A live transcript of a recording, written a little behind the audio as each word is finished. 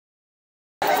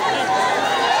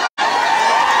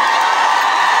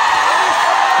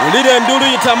Ulire ndulu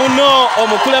yitamuno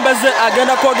omukulembeze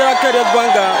agenda kwogera kere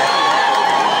eggwanga.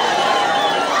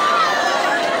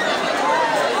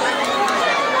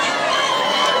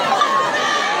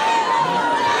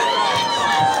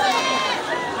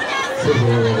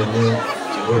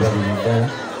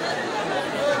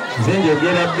 Zenje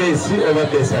gera besi oba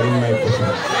besi ali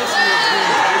microphone.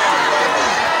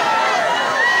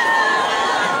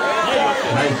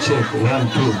 Mic check 1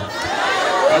 2.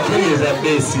 Akweza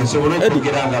besi sobolo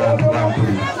kugeranga abantu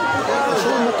bampuli.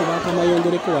 Ashobora kubaka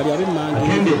amayongere ko wali abimangi.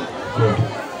 Akende good.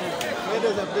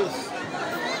 Edeza besi.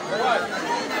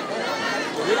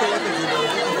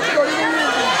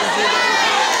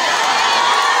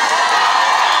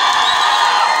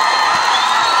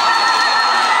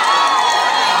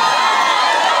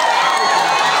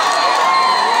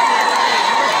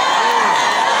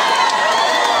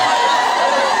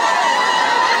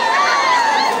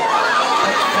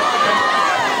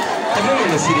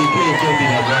 Sirike kendi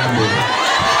na gambo.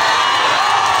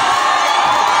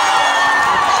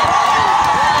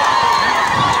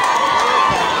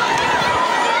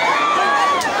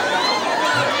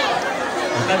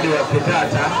 Akandi wa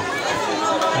petata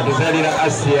atuzalira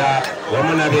Asiya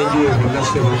wamuna benji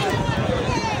bunasebo.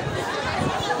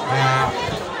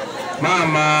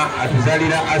 Mama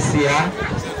atuzalira Asiya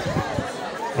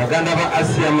baganda ba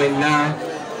Asiya mwenna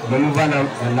bamuvana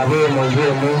nabo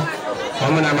mwenjemu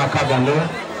wamuna makagano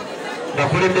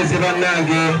bakulembeze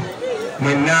bannange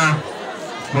mwenna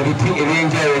mu biti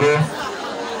ebyenjawulo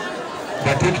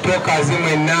ba tiktokers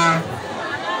mwenna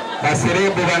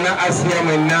baserebu bana Asiya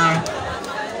mwenna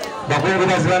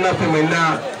bakungubazi bannaffe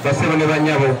mwenna basebo ne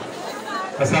banyabo.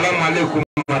 Assalamu alaikum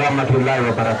warahmatullahi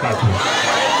wabarakatuh.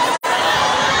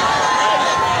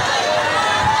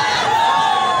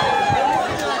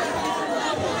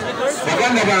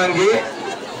 Baganda bange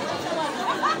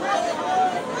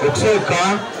okusooka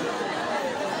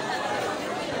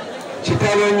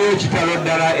kitalo nnyo kitalo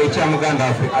ddala ekya muganda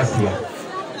waffe Asiya.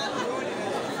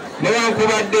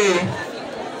 Newankubadde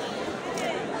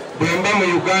bwe mba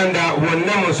mu Uganda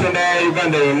wonna mu nsonda ya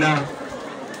Uganda yonna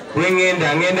bwe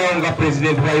ngendawo nga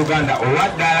pulezidenti wa Uganda owa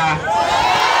ddala.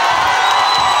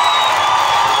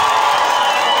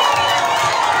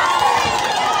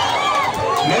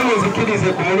 Naye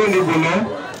muzikirize ku mulundi guno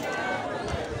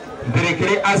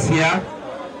mperekere Asiya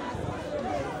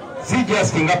si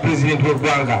just nga pulezidenti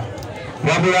w'eggwanga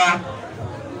wabula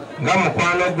nga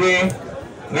mukwano gwe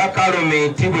nga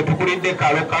kalomenti bwe tukulidde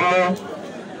kalo kamu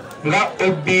nga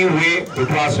obbi we bwe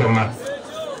twasoma.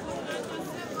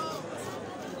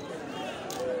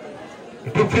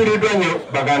 Tufiiriddwa nnyo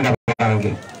baganda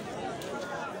bange.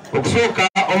 Okusooka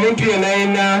omuntu yenna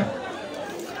yenna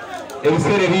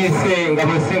ebiseera ebiyise nga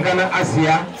bwesinkana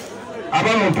Asiya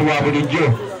aba muntu wa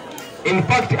bulijjo. In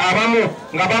fact abamu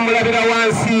nga bamulabira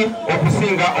wansi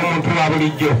okusinga omuntu wa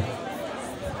bulijjo.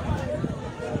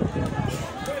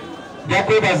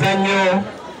 Jakwebaza nnyo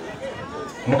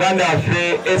muganda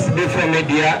waffe SDF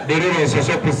Media leero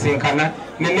lwensoose okusinkana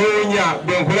nenewunya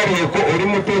bwe nkulabyeko oli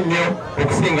muto nnyo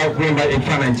okusinga kwemba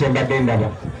ekifaananyi kye mbadde ndaba.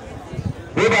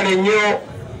 Weebale nnyo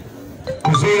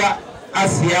kuzuula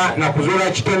Asiya na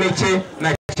kuzuula kitone kye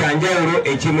na kyanjawulo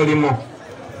ekimulimu.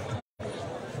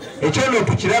 Ekyo nno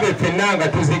tukirabe ffenna nga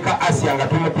tuziika Asiya nga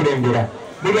tumukulembera.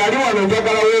 Buli ali wano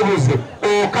njagala weebuuze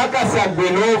okakasa gwe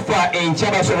n'ofa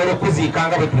enkya basobola okuziika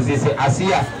nga bwe tuziise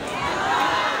Asiya.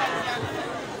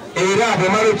 Era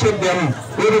bw'omala okyeddemu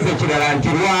weebuuze kirala nti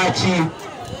lwaki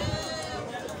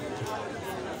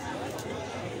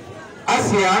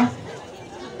Asiya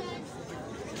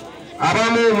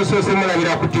abamu musoose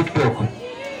mulabira ku TikTok,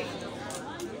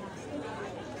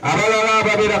 abalala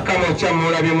ababeera kamokya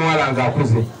mulabye muwala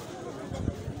ng'akuze.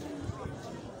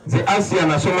 Nze Asiya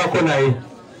nasomako naye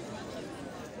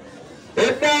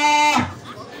edda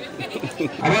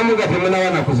abamu nga temunaba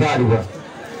na kuzaalibwa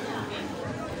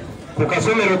ku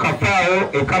kasomero kapaawo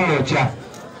ekamokya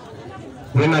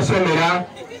bwe nasomera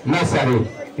nasale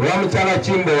ewa mukyala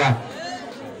Kimbowa.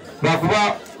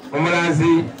 Lwakuba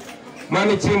omulanzi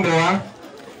Mami Kimbowa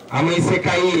amwise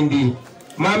Kayindi,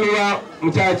 mami wa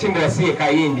mukyala Kimbowa siye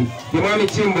Kayindi, ye Mami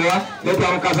Kimbowa ne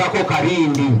twamukazako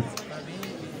Kabindi.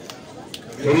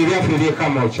 Ebyo byaffe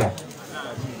ebyekamokya.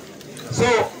 So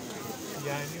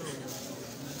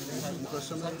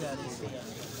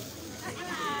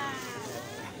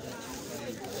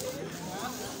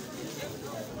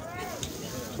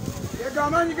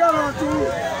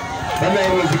banaye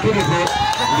muzikirize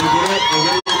ngire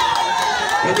engeri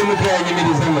ekimutu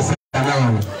yanyimiriza musana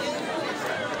wano.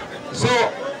 So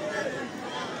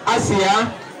Asiya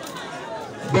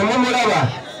bwe mumulaba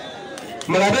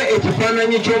mulabe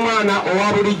ekifaananyi ky'omwana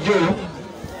owa bulijjo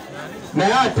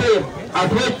naye ate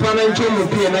atuwa ekifaananyi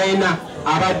ky'omuntu yenna yenna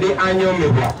abadde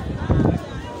anyoomebwa.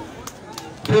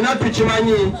 Ffenna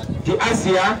tukimanyi nti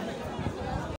Asiya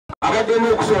abaddemu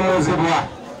okusomoozebwa.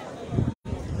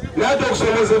 Naye ate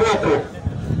okusomoozebwa okwo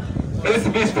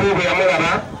SBS bwe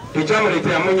yamulaba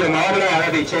tekyamuleetera munyooma wabula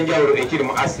yalaba ekyenjawulo ekiri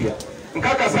mu Asiya.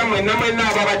 Nkakasa mwenna mwenna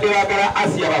ababadde baagala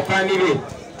Asiya bafaani be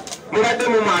mubadde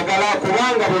mumwagala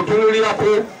kubanga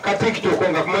bw'otunuulirako ka TikTok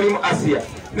nga mulimu Asiya.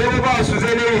 Ne bwe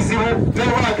basuze n'ebizibu ne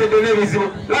bwe bakedde n'ebizibu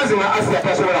lazima Asiya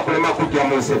tasobola kulema kujja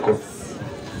mu nseko.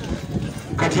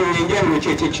 Kati enjawulo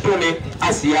kyekyo ekitone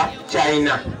Asiya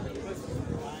ky'alina.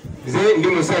 Nze ndi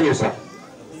musanyusa.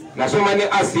 Nasoma ne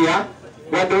Asiya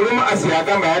wadde olumu Asiya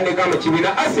agamba yandeka mu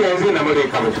kibiina Asiya nze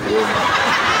namuleeka mu kibiina.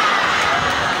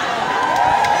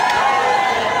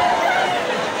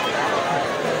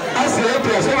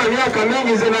 Asiya yasoma myaka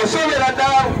mingi nze nasomera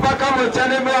ddala paka mu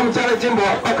kyanembeera mukyala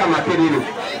Kimbowa paka Makerere.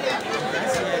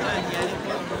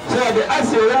 So wadde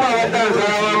Asiya olumu abadde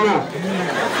anzala wamu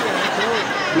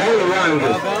naye wange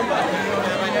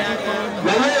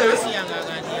naye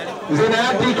nze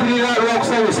nayatiikirira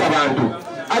lwakusanyusa bantu.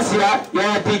 Asiya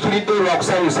yayatiikiridde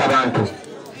lwakusanyusa bantu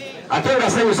ate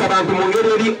ngasanyusa bantu mu ngeri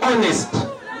eri honest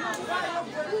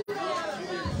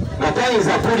nga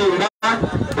tayinza kulimba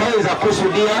tayinza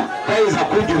kusudia tayinza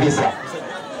kujulisa.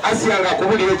 Asiya nga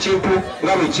kubulira ekintu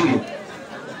nga bwe kiri.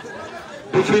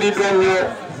 Tufiiriddwa nnyo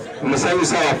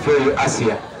omusanyusa waffe oyo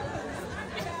Asiya.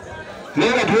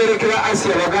 Naye nga tuwerekera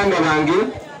Asiya baganda bange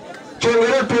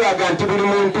kyongera otulaga nti buli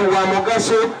muntu wa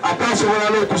mugaso ate asobola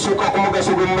n'okusuuka ku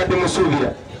mugaso gwe mubadde musuubira.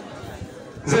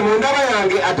 Nze mu ndaba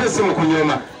yange ate si mu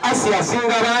kunyooma Asiya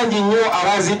asinga bangi nnyo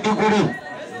abazi diguli.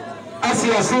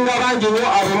 Asiya asinga bangi nnyo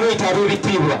abamuyita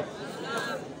ab'ebitiibwa.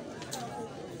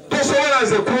 Tosobola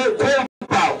nze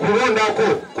kumpa kulondako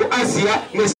ku Asiya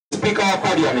ne sipiika wa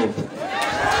Parliament.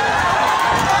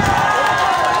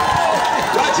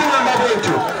 Lwaki ngamba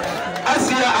bwentyo?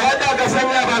 Asiya abadde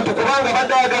agasanya abantu kubanga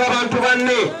badde ayagala bantu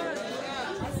banne.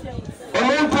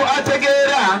 Omuntu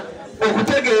ategeera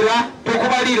okutegeera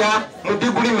tokubalira mu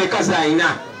diguli meka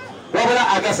z'alina wabula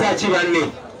agasaaki banne.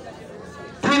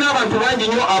 Tulina abantu bangi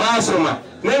nnyo abaasoma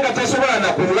naye nga tasobola na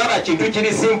kulaba kintu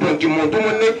kiri simple nti muntu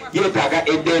munne yeetaaga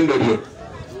eddembe lye.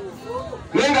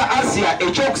 Naye nga Asiya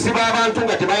ekyokusiba abantu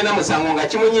nga tebalina musango nga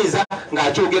kimunyiiza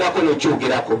ng'akyogerako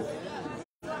n'okyogerako.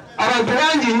 Abantu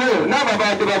bangi nnyo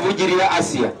n'ababadde bavugirira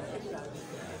Asiya.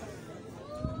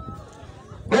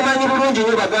 Mumanyi bulungi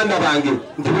nnyo baganda bange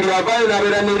nti buli avaayo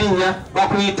n'abeera n'erinnya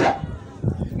bakuyita.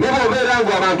 Ne bw'obeera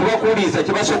ngu abantu bakuwuliriza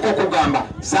kye basooka okugamba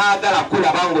saagala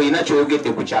kulaba ng'olina ky'oyogedde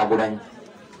ku Kyagulanyi.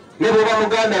 Ne bw'oba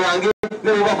muganda wange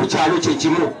ne bw'oba ku kyalo kye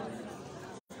kimu.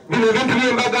 Bino ebintu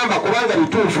bye mbagamba kubanga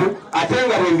bituufu ate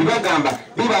nga bwe mbibagamba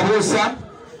bibabuusa.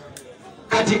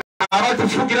 Kati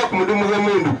abatufugira ku mudumu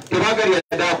gw'emundu tebagalira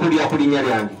ddala kulya ku linnya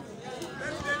lyange.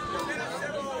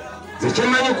 Nze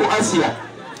kyemmanyi ku Asiya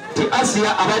ti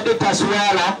Asiya abadde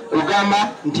taswala ogamba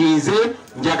nti nze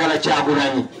njagala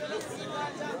Kyagulanyi.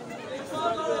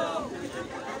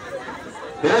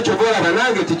 Era kyogolaba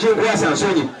nange tikinkwasa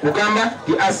nsonyi kugamba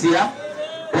ti Asiya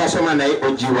twasoma naye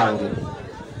oji wange.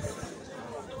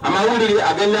 Amawulire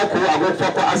ag'ennaku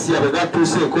ag'okufa kwa Asiya bwe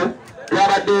gatuuseeko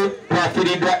twabadde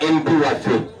twafiiriddwa MP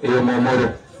waffe eyo Momoro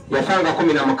yafanga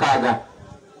 16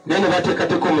 naye ne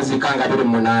bateekateeka omuzika nga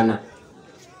 28.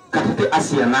 Kati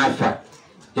Asiya n'afa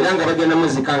era nga bagenda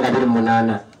muzika nga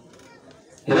 28.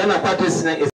 Era nakwata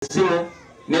essimu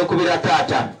nekubira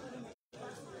taata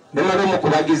nemala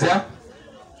omukubagiza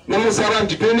nemusaba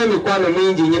nti tulina emikwano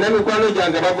mingi nyina mikwano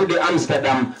gyange bavudde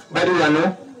Amsterdam bali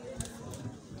wano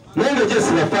naye nga gye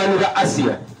sibafaanira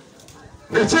Asiya.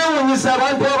 Ekyewuunyisa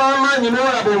abantu ab'amaanyi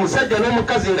n'olaba omusajja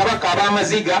n'omukazi nga bakaaba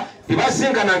amaziga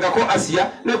tebasinkanangako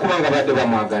Asiya ne kubanga badde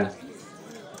bamwagala.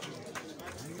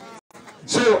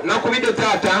 So nakubidde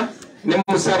taata ne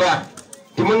musaba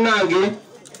ti munnange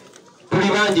tuli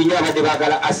bangi nnyo abadde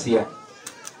baagala Asiya.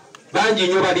 Bangi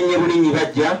nnyo balinnye bulinyi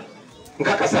bajja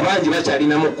nkakasa bangi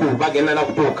bakyalina muku bagenda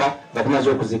nakutuuka nga tumaze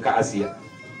okuzika Asiya.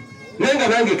 Naye nga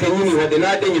nange kennyini wadde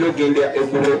naadde nyina okugenda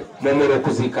eggulo Momoro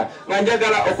okuzika nga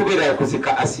njagala okubeera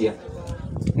okuzika Asiya.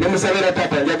 Ne musabira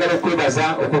taata njagala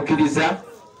okwebaza okukkiriza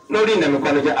n'olinda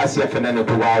mikwano gya Asiya ffenna ne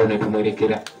tubaawo ne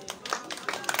tumwerekera.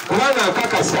 Kubanga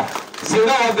nkakasa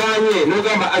singa waganye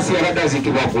n'ogamba Asiya badde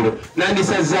azikibwa ggulo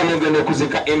nandisazzaamu ogenda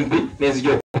okuzika MP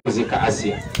nenzija okuzika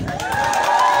Asiya.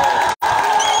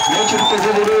 Naye kirikoze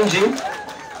bulungi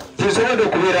tinsobodde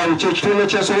okubeera mu kyekitundu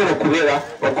kyensobola okubeera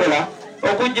okola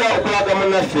okujja okulaga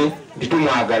munnaffe nti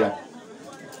tumwagala.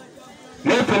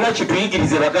 Naye ffenna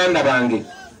kituyigirize baganda bange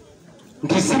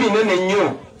nti si binene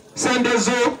nnyo sente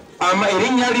zo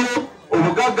erinnya lyo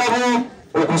obugagga bwo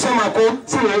okusomako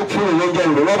siwe okufuna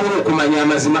enjawulo wabula okumanya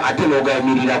amazima ate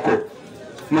n'ogayimirirako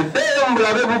muddeeyo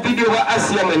mulabe bu vidiyo bwa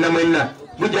Asiya mwenna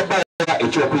bujja bba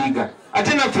ekyokuyiga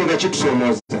ate naffe nga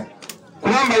kitusoomooza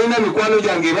kubanga alina mikwano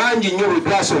gyange bangi nnyo bwe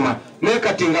twasoma naye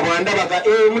kati nga bwandabaga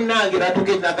munnange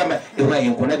natugenda agamba ewaye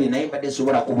nkulabye naye mbadde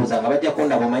sobola kubuuza nga bajja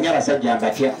kundaba omanyi abasajja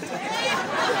mbatya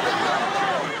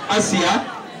Asiya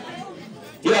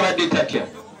ye abadde tatya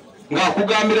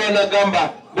ng'akugambira nagamba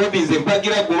Bobi nze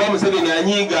mpagira gwe oba Museveni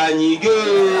anyiige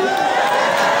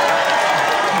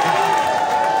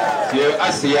ye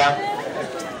Asiya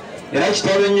era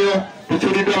kitalo nnyo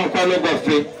tufiiriddwa mukwano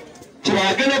gwaffe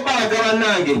kibagenda obbalaga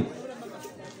bannange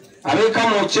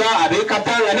ab'Kamwokya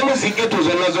ab'Katanga ne muzigeto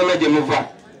zonna gye muva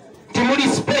timuli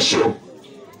special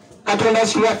Katonda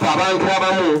asiwaffe abantu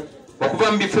abamu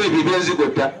okuva mu bifo ebyo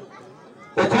byenzigota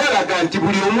okubalaga nti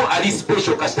buli omu ali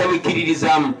special kasita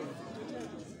wekiririzaamu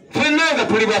ffenna nga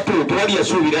tuli bato tewali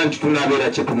yasuubira nti tunaabeera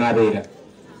kye tunaabeera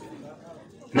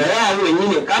naye awo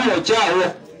wennyini Kamwokyawo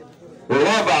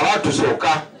olwava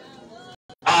abatusooka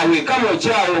awo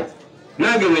Kamwokyawo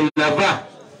nange we nava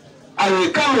awo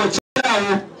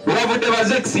Kamwokyawo wabudde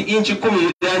bazekisi inchi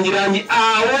 10 langirangi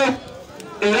awo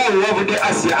era wabudde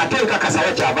Asiya ate nkakasa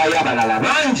wakyavaayo abalala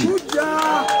bangi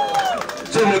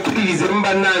so mukiririze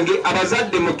mubannange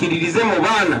abazadde mukiririze mu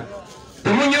baana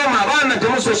temunyooma abaana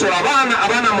temusosola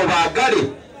abaana mubaagale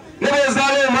ne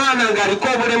bwezaala omwana ng'aliko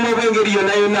obulemu obw'engeri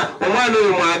yonna omwana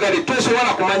oyo mwagale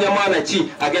tosobola kumanya mwana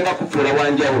ki agenda kufuula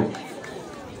wanjawulo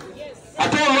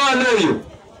ate omwana oyo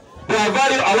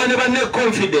bw'avaayo awa ne banne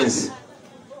confidence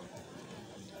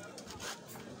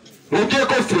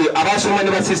muteeko ffe abasoma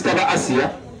ne basisita ba Asiya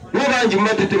ne bangi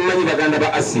mubadde temumanyi baganda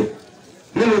ba Asiya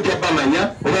ne mujja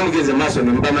bamanya oba mugenze maaso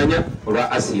ne mubamanya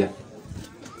olwa Asiya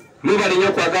mwebale nnyo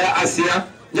okwagala Asiya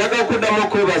njagala okuddamu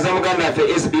okwebaza muganda waffe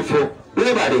SB4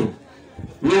 mwebale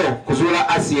nnyo kuzuula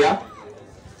Asiya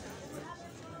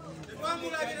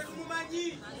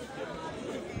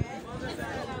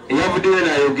eyavuddeyo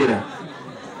n'ayogera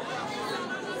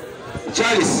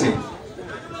Charles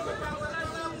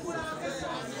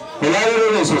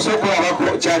olwaliro nsose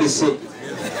okulabako Charles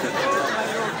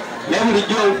naye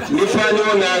bulijjo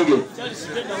ndifaanyewo nange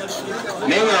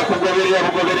naye nga nkugoberera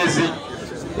bugoberezi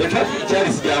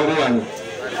Charles jangu wano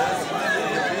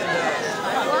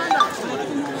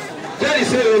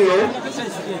Charles oyo nno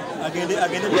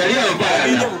yali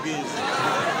ampalana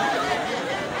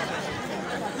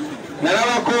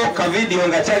nalabako ka vidiyo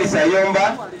nga Charles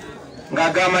ayomba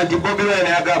ng'agamba nti Bobi Wine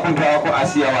ayagala kuntwalako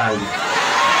Asiya wange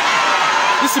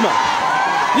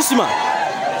Isima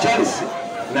Charles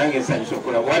nange nsanyusa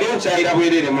okulaba wali okyayira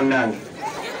bwerere munnange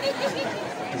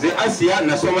nze Asiya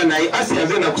nasoma naye Asiya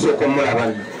nze nakusooka omulaba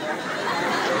nno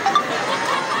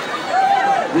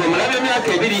gwe mulaba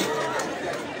emyaka 2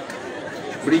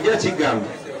 bulijjo kigamba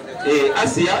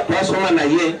Asiya twasoma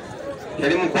naye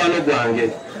yali mukwano gwange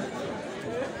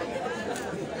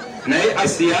naye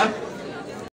Asiya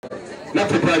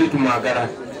naffe twali tumwagala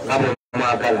nga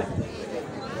bwemwagala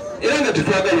era nga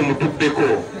tetwaganye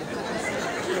mutubbeko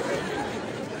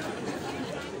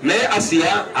naye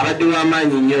Asiya abadde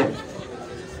w'amaanyi nnyo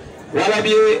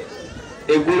walabye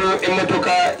eggulo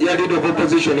emmotoka ya leader of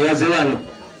opposition yaze wano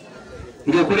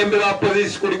ng'ekulembera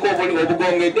abapoliisi kuliko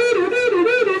obugonge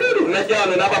najja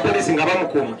wano n'abapoliisi nga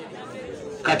bamukuuma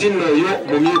kati nno oyo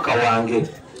mumyuka wange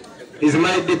is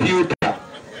my deputy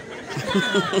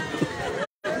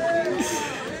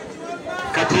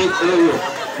kati oyo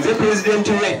nze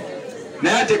pulezidenti we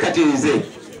naye ate kati nze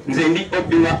ndi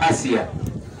obbi wa Asiya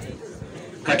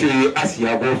kati oyo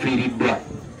Asiya gw'ofiiriddwa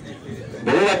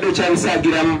bw'oba obadde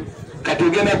okyamusaagiramu kati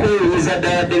ogenda kwewuunyisa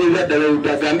ddala ddala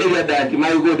utagambe ebyaddala nti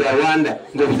my God awanda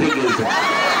ng'obutegeeza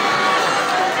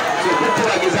so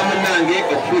kutubageza munnange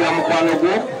okufiira mukwano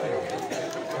gwo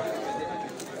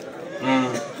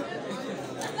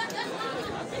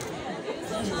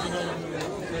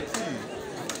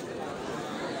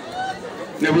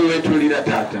ne bwe weetuulira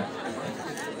taata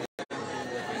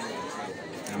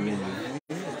amen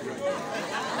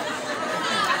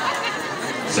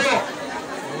so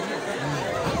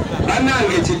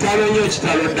bannange kitalo nnyo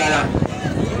kitalo ddala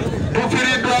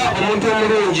tufiiriddwa omuntu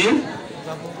omulungi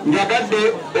njagadde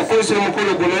okozesa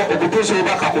omukolo guno okutuusa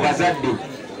obubaka ku bazadde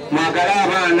mwagale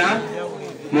abaana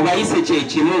mubayise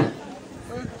kyekimu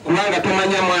kubanga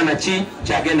tomanya mwana ki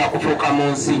kyagenda kufuuka mu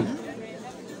nsi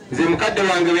nze mukadde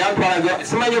wange bweyantwalaga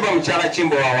simanyi oba mukyala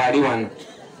Kimbowa waali wano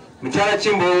mukyala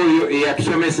Kimbowa oyo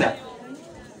eyatusomesa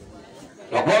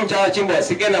lwakuba mukyala Kimbowa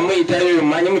sigenda muyitayo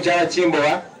mmanyi mukyala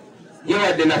Kimbowa ye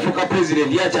wadde nafuuka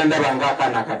pulezidenti yakyandaba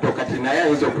ngaakaana akato kati naye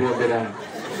ayinza okuyogeramu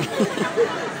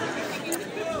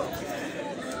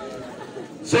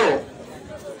so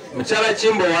mukyala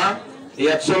Kimbowa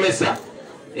eyatusomesa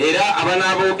era abana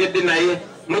aboogedde naye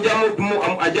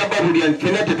ajja babulya nti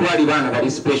fena tetwali baana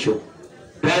bali special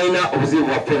twalina obuzibu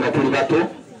bwaffe nga tuli bato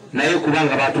naye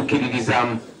kubanga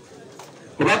batukkiririzaamu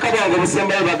obubaka bwange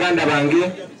obusembayo baganda bange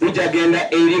bujagenda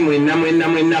eri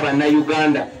mwenna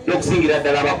bannayuganda n'okusingira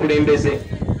ddala abakulembeze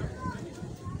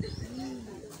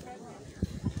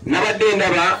nabadde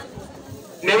ndaba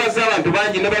nebaza abantu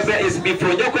bangi nebaza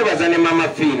SB4 nja kwebaza ne Mama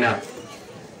Fina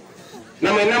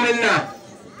namwenna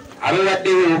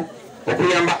abewaddeyo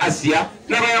okuyamba Asiya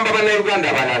n'abayamba bannayuganda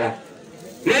abalala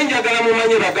naye njagala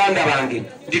mumanye baganda bange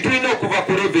nti tulina okuva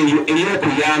ku level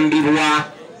ey'okuyambibwa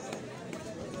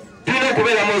tulina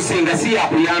okubeera mu nsi nga si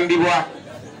yakuyambibwa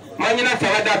manyi naffe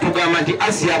abadde atugamba nti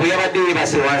Asiya bwe yabadde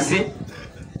yeebase wansi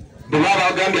bwe baba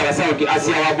bagambye abasawo nti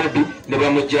Asiya wa Bobi ne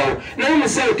bamugjawo naye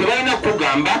musawo tebalina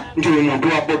kugamba nti oyo muntu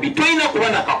wa Bobi tolina kuba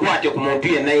nakakwate ku muntu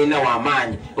yenna yenna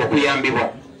w'amaanyi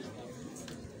okuyambibwa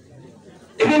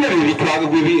ebyo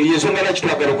bye yensonga lwaki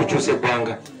twagala okukyusa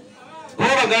eggwanga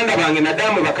kuba baganda bange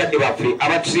naddala bakadde baffe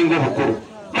abatusinga obukulu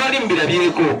mwali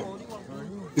mbirabyeko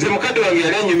nze mukadde wange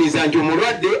yali anyumiza nti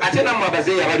omulwadde ate nammwe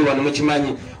abazeeyi abali wano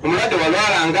mukimanyi omulwadde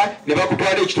walwalanga ne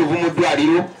bakutwala ekituvu mu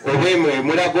ddwaliro oba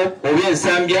emulago oba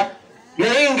ensambya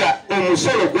naye nga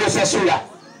omusolo gw'osasula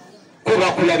kwe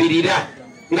bakulabirira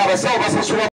ng'abasawo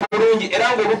basasula bulungi era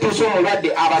ng'obutuusa omulwadde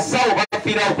abasawo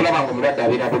bafiirawo okulaba nga omulwadde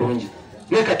abeera bulungi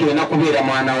naye kati olina kubeera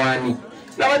mwana waani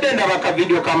nabadde ndaba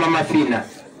akavidiyo ka Mama Fina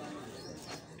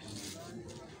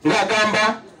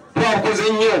ng'agamba twabukoze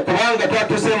nnyo kubanga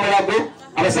twatuuse emulago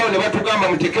abasawo ne batugamba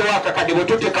mutekewo akakadde bwe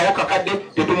tutekawo kakadde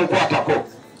tetumukwatako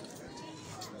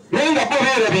naye nga bo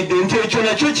beerabidde nti ekyo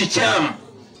nakyo kikyamu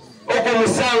ogwo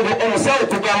omusawo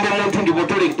kugamba omuntu ndi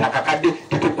bwotolekta akakadde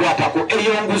tetukwatako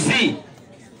eyo nguzi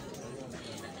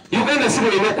Uganda si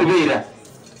bulina okubeera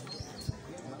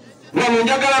wano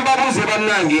njagala mbabuuze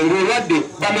bannange ng'olwadde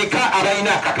bameka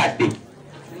abalina akakadde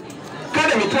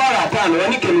kale 50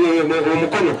 wanike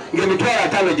omukono ng'emitwalo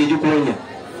 5 gye gikuwonya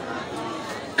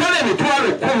kale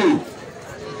 10,000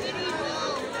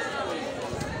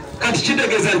 kati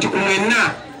kitegeeza nti ku mwenna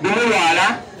bwemulwala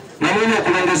nga mulina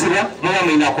okulongozebwa muba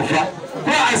mulina kufa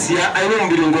kuba Asiya alina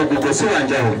omubiri ng'ogugwo si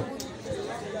wanjawulo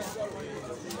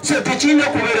so tekirina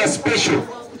okubeera special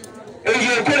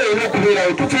eyo enkola erina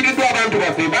okubeerawo tufiiriddwa abantu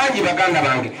baffe bangi baganda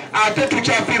bange ate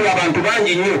tukyafiirwa abantu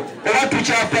bangi nnyo oba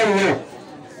tukyafa nnyo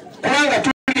kubanga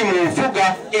tuli mu nfuga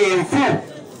enfu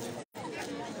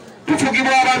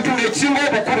tufugibwa abantu ng'ekisinga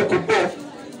obukulu ku bo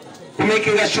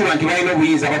kumekinga sure nti balina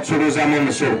obuyinza batusolozaamu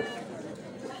omusolo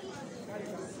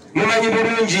mumanyi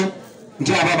bulungi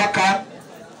nti ababaka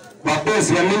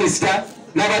baboosi baminisita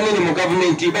n'abanene mu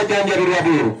gavumenti bajjanjabirwa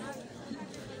bweru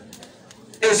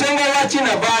ensonga lwaki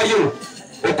navaayo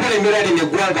okulemera lino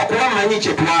eggwanga kuba mmanyi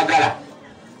kye twagala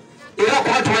era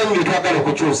kuba tumanyi bye twagala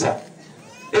okukyusa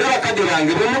era bakadde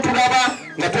bange bwe mutulaba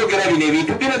nga twogera bino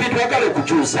ebintu bino bye twagala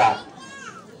okukyusa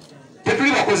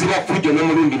tetuli bakozi ba ffujjo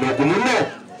n'omulundi n'ogumu no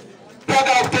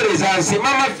twagala okutereeza nsi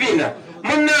Mama Fina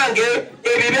munnange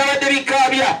ebyo byabadde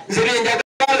bikaabya nze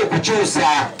byenjagala okukyusa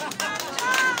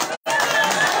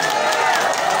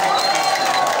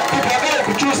tetwagala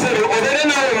okukyusa ebyo obeere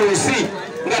naawe mu nsi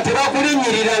nga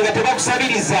tebakulinnyirira nga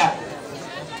tebakusabiriza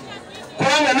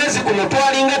kubanga nazi kuno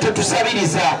twalinga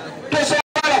tetusabiriza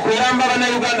tosobola kuyamba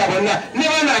bannayuganda bonna ne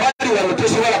bana abali wano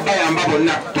tosobola bayamba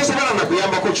bonna tosobola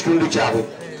nakuyambako kitundu kyabwe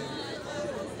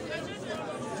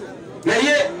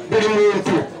naye buli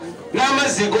muntu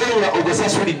n'amazzi gonywa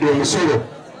ogasasulidde omusolo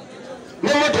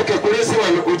n'emmotoka ekulese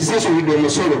wano ogisasulidde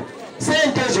omusolo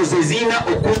sente ezo ze zirina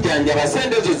okujjanjaba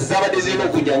sente ezo zezabadde zirina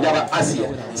okujjanjaba Asiya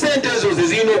sente ezo ze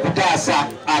zirina okutaasa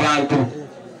abantu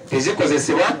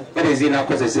tezikozesebwa bale zirina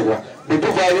kozesebwa bwe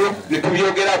tuvaayo ne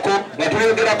tubyogerako nga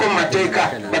tubyogerako mu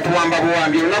mateeka batuwamba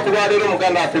buwambi olunaku lwaleero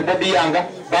muganda waffe Bobi Yanga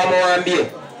bamuwambye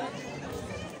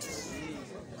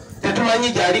tetumanyi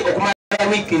gyali okumala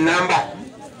wiiki namba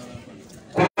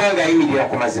kubanga ayimirira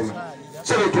ku mazima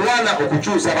so bwe tulwana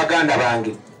okukyusa baganda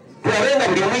bange tulabe nga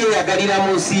buli omu yeyagalira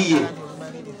mu nsi ye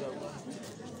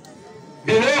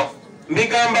bino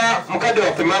mbigamba mukadde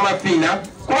waffe Mama Fina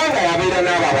kubanga yabeera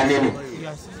n'abo abanene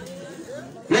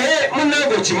naye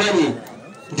munnange okimanyi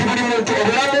nti buli muntu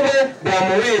obulamu bwe bwa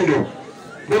muwendo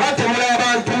bwe batemula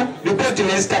abantu lipooti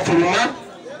nezitafuluma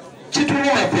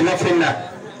kituluma ffenna ffenna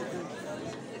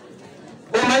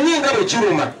omanyi nga bwe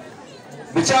kiruma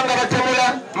bukyanga batemula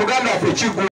muganda waffe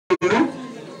Kiggundu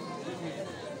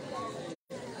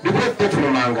lipooti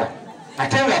tefulumanga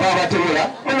ate nga babatemula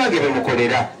munnange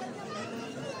bemukolera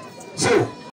so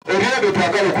ebyo bye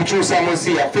twagala okukyusa mu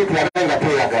nsi yaffe tulabe nga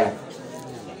tweyagala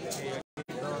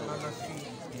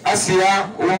Asiya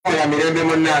umoya mirembe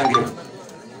munange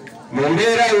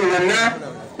mumbera yonna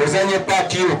ozanye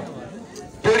patio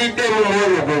tulidde mu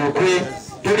mwoyo gw'olukwe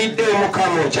tulidde mu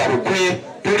kamo kya lukwe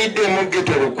tulidde mu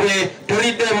geto lukwe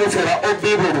tulidde mu fera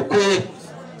obibo lukwe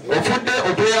ofudde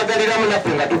otweyagaliramu naffe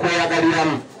nga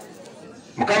tukweyagaliramu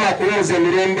mukama akulumiza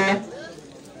emirembe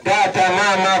taata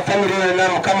maama famire yonna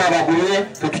mukama abagumye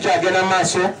tetukyagenda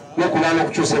maaso n'okulwana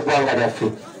okukyusa eggwanga lyaffe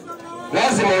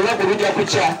lazima olunaku lujja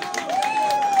kukya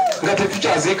nga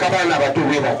tetukyaziika baana abato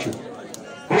bwe batyo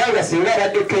kubanga singa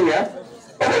abadde Kenya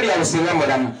obaolyawo singa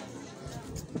mulamu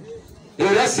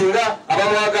era singa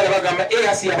abamwagala bagamba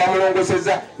Asiya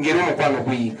bamulongosezza ngeri omukwano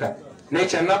guyiika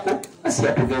nekyanaku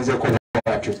Asiya tugenzeko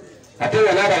batyo ate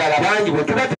nga n'abalala bangi bwe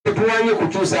tuba tetuwanye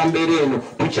kukyusa mbeera eno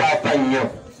tukyafa nnyo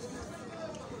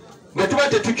bwe tuba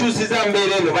tetukyusiza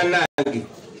mbeera eno bannange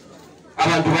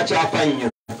abantu bakyafa nnyo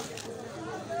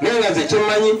naye nga nze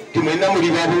kyemmanyi timwena muli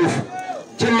babuufu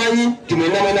kyemmanyi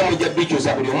timwena mwena mujja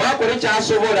bikyusa buli omu akole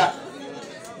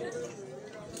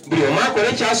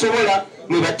kyasobola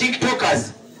mwe ba tiktokers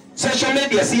social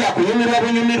media si yakunyumirwa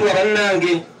bunyumirwa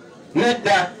bannange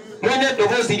nedda mwene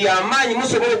eddoboozi ly'amaanyi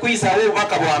musobola okuyisaawo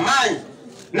obubaka bw'amaanyi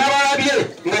n'abalabye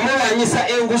nga mulwanyisa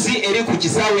enguzi eri ku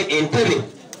kisaawe Entebbe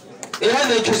era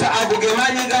nekyusa ago ge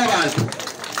maanyi g'abantu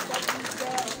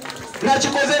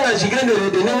nakikoze nga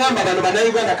nkigenderedde neŋŋamba bano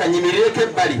bannayuganda kanyimireko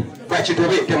ebbali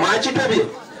bakitobe temwakitobye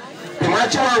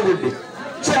temwakiwangudde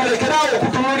so mulekeraawo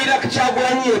okutunuulira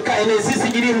Kyagulanyi yekka eno ensi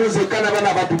sigirimu zekka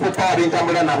n'abaana batukupawa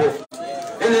bentambula nabo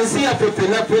eno ensi yaffe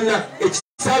ffenna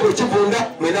ekisaawe ekivunda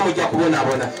mwena mujja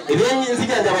kubonaabona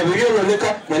ebyenzijanjaba byononeka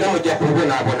mwena mujja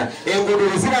kubonaabona enguudo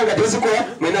eziba nga tezikola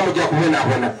mwena mujja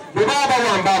kubonaabona bwe baba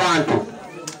bawamba abantu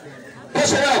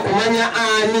tosobola kumanya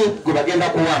ani gwe bagenda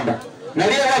kuwamba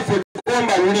nali ewaffe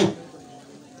komba luli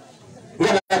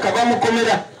nga nakava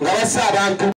mukomera nga bassa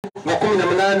abantu nga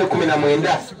 18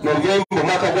 19 Novemba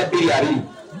mwaka gwa 2020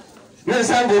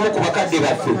 nensanga omu ku bakadde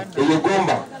baffe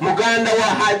eyegomba muganda wa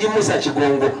Haji Musa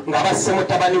Kigongo nga basse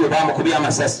mutabani we bamukubya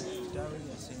amasasi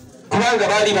kubanga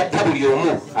baali batta buli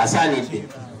omu asaanidde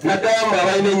naddala mu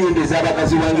abalina ennyimba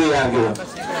ez'abakazi wange yange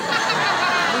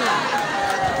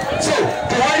so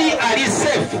tewali ali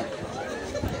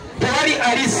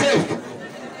safe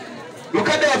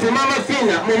mukadde waffe Mama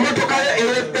Fina mu mmotoka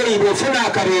ey'ebbeeyi bw'ofuna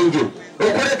akabenje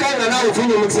okuleka nga naawe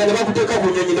ofunye omukisa ne bakuteeka ku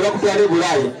nnyonyi ne bakutwala e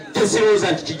Bulaaya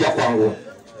tesirowooza nti kijja kwanguwa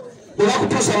bwe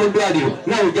bakutuusa mu ddwaliro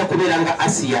naawe ojja kubeera nga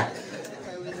Asiya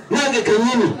nange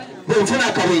kennyini bwe nfuna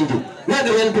akabenje nange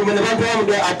bentumbe ne bampewa mu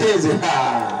ddwaliro ate nze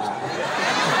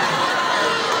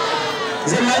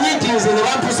nze manyi nti nze ne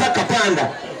bampusa Kapanda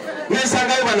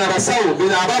nensangayo bano abasawo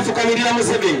bino abaafukamirira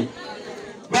Museveni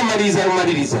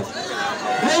bamaliriza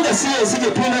nenga si ensi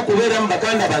gye tulina kubeeramu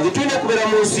baganda bange tulina kubeera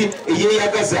mu nsi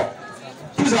eyeeyagaza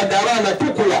tuzadde abaana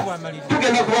tukula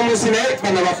tugenda kuba mu nsi naye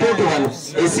bano bapooto wano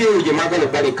ensi eyo gye mwagala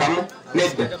obalekamu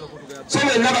nedda so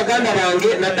mwenna baganda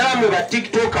bange naddala mu ba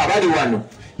tiktok abali wano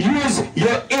use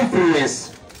your influence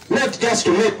not just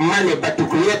to make money but to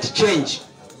create change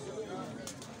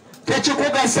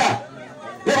tekikugasa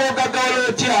ne bw'ogaggawala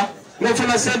otya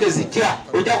n'ofuna sente zitya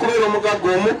ojja kubeera omugagga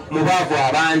omu mu baavu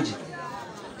abangi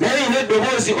naye ine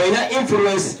eddoboozi olina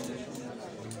influence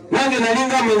nange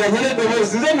nalinga mwe nga nyina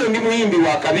eddoboozi nze nno ndi muyimbi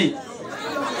wa kabi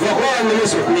lwakuba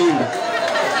bannemesa okuyimba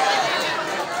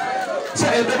so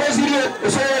eddoboozi lyo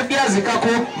osobola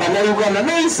olyazikako bannayuganda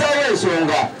noyisaawo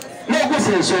ensonga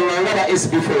n'ogusa ensonga nga ba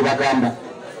SB4 bagamba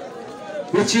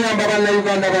nekiyamba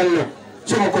bannayuganda banno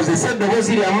so mukozese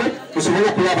eddoboozi lyammwe musobole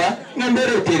okulaba nga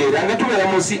mbeera etereera nga tubeera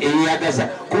mu nsi eyeyagaza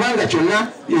kubanga kyonna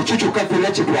ekyo kyokka ffenna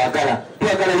kyetwagala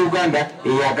twagala Uganda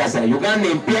eyagaza Uganda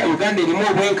empya Uganda erimu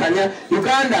obwenkanya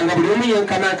Uganda nga buli omu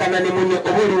yenkanankana ne munne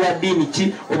oba oli wa ddiini ki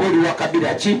oba oli wa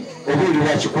kabira ki oba oli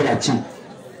wa kikola ki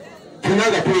ffenna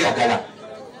nga tweyagala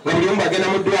nga buli omu bagenda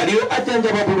mu ddwaliro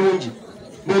ajjanjaba bulungi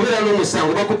bw'obeera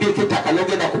n'omusango bakubyeko ettaka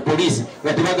n'ogenda ku poliisi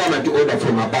nga tebagamba nti order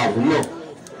from above no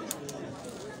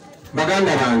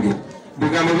baganda bange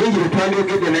bigambo bingi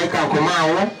bitwandyogedde naye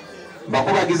kankomaawo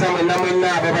bakubagiza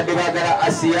mwenna ababadde baagala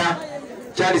Asiya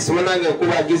Charles munange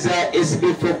nkubagiza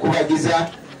SB4 kubagiza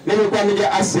n'emikwano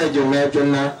gya Asiya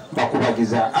gyonna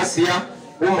bakubagiza Asiya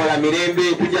wumola mirembe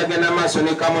tujagenda maaso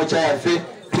ne kamokya yaffe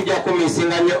tujja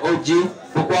kumisinga nnyo ogi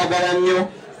tukwagala nnyo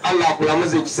Allah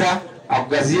akulamuze ekisa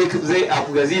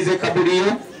akugaziize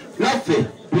kabiriyo naffe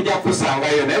tujja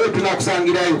kusangayo naye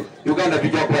tunakusangirayo Uganda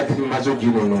tujja kuba tumaze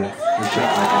oginonola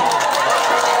inshallah.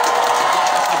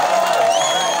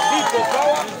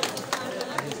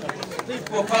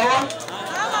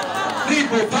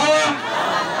 People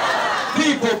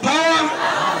power,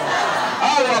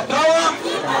 our power.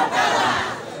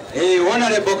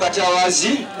 Honorable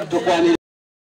Katawazi tukwanira